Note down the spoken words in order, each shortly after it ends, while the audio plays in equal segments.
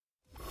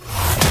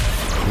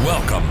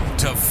Welcome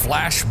to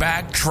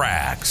Flashback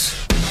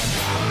Tracks.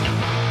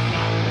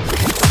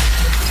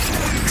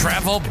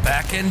 Travel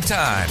back in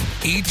time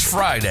each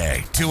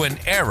Friday to an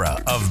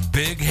era of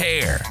big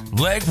hair,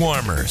 leg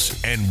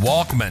warmers, and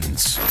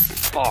Walkmans.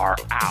 Far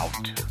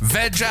out.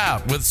 Veg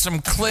out with some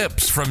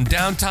clips from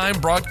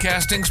Downtime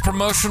Broadcasting's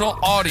promotional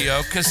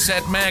audio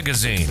cassette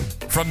magazine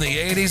from the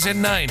 80s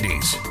and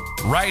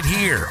 90s, right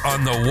here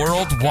on the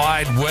World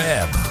Wide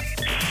Web.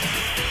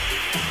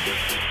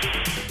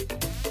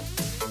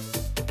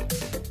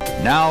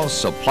 Now,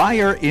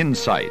 Supplier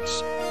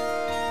Insights.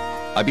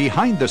 A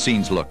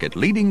behind-the-scenes look at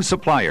leading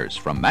suppliers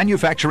from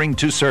manufacturing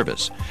to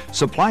service.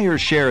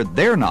 Suppliers share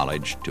their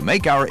knowledge to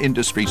make our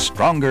industry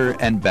stronger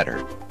and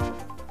better.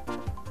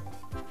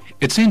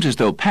 It seems as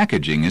though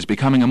packaging is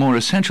becoming a more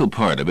essential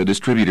part of a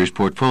distributor's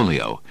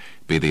portfolio.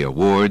 Be they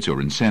awards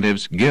or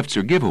incentives, gifts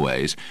or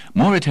giveaways,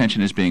 more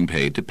attention is being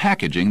paid to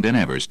packaging than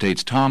ever,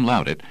 states Tom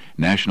Loudett,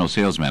 National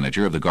Sales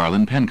Manager of the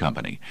Garland Pen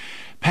Company.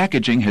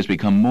 Packaging has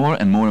become more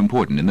and more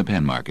important in the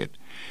pen market.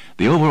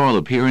 The overall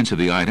appearance of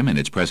the item and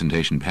its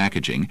presentation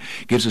packaging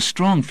gives a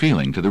strong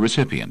feeling to the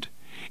recipient.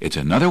 It's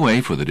another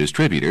way for the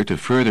distributor to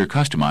further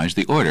customize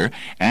the order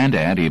and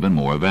add even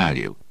more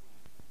value.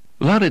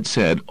 Loudett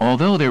said,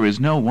 although there is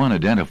no one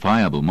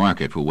identifiable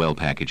market for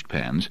well-packaged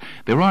pens,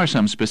 there are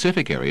some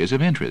specific areas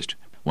of interest.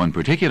 One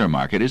particular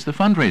market is the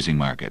fundraising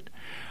market.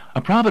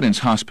 A Providence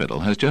hospital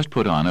has just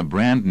put on a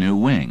brand new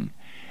wing.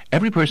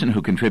 Every person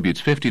who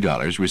contributes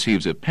 $50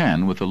 receives a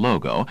pen with the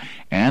logo,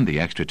 and the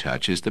extra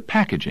touch is the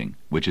packaging,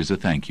 which is a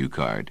thank you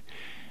card.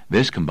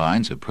 This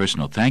combines a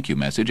personal thank you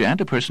message and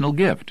a personal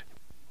gift.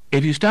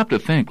 If you stop to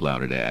think,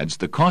 Loudett adds,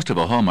 the cost of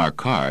a Hallmark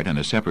card and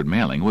a separate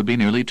mailing would be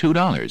nearly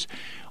 $2.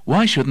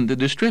 Why shouldn't the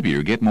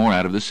distributor get more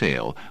out of the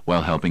sale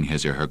while helping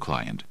his or her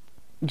client?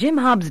 Jim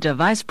Hobsda,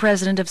 Vice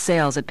President of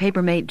Sales at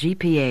Papermate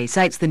GPA,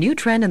 cites the new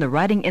trend in the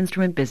writing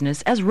instrument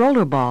business as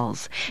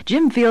rollerballs.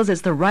 Jim feels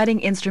it's the writing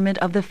instrument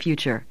of the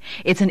future.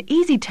 It's an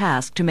easy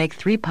task to make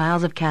 3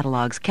 piles of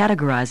catalogs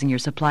categorizing your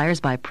suppliers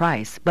by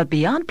price. But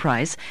beyond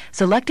price,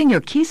 selecting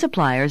your key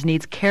suppliers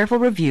needs careful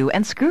review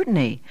and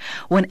scrutiny.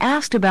 When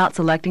asked about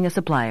selecting a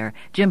supplier,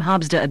 Jim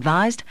Hobsda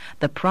advised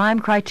the prime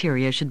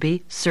criteria should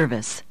be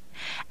service.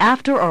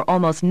 After or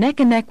almost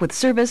neck and neck with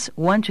service,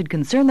 one should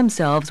concern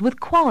themselves with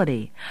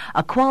quality,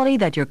 a quality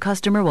that your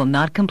customer will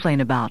not complain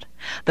about,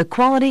 the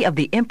quality of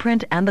the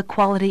imprint and the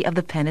quality of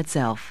the pen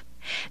itself.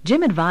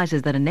 Jim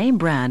advises that a name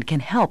brand can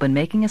help in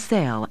making a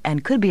sale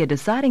and could be a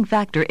deciding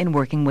factor in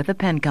working with a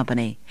pen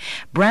company.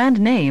 Brand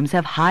names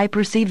have high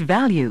perceived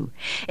value.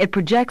 It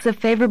projects a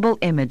favorable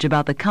image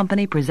about the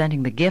company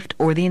presenting the gift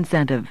or the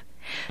incentive.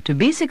 To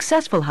be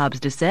successful,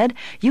 Hobsda said,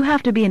 you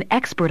have to be an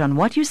expert on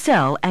what you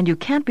sell, and you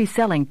can't be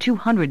selling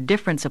 200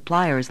 different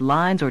suppliers'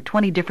 lines or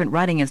 20 different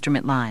writing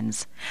instrument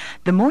lines.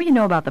 The more you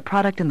know about the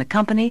product and the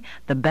company,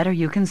 the better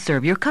you can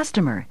serve your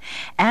customer.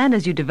 And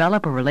as you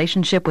develop a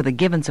relationship with a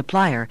given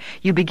supplier,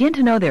 you begin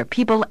to know their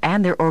people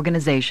and their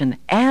organization,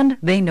 and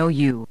they know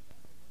you.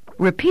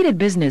 Repeated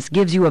business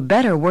gives you a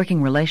better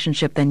working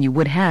relationship than you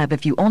would have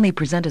if you only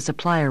present a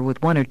supplier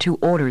with 1 or 2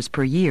 orders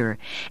per year.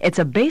 It's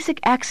a basic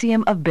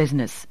axiom of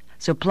business.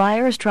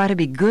 Suppliers try to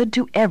be good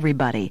to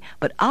everybody,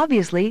 but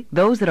obviously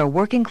those that are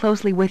working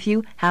closely with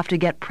you have to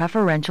get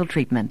preferential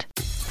treatment.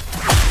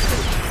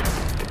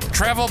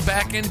 Travel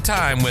back in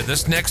time with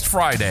us next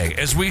Friday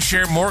as we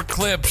share more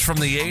clips from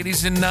the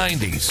 80s and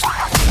 90s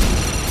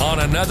on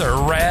another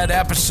rad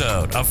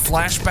episode of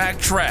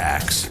Flashback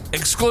Tracks,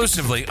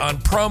 exclusively on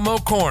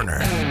Promo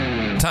Corner.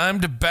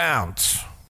 Time to bounce.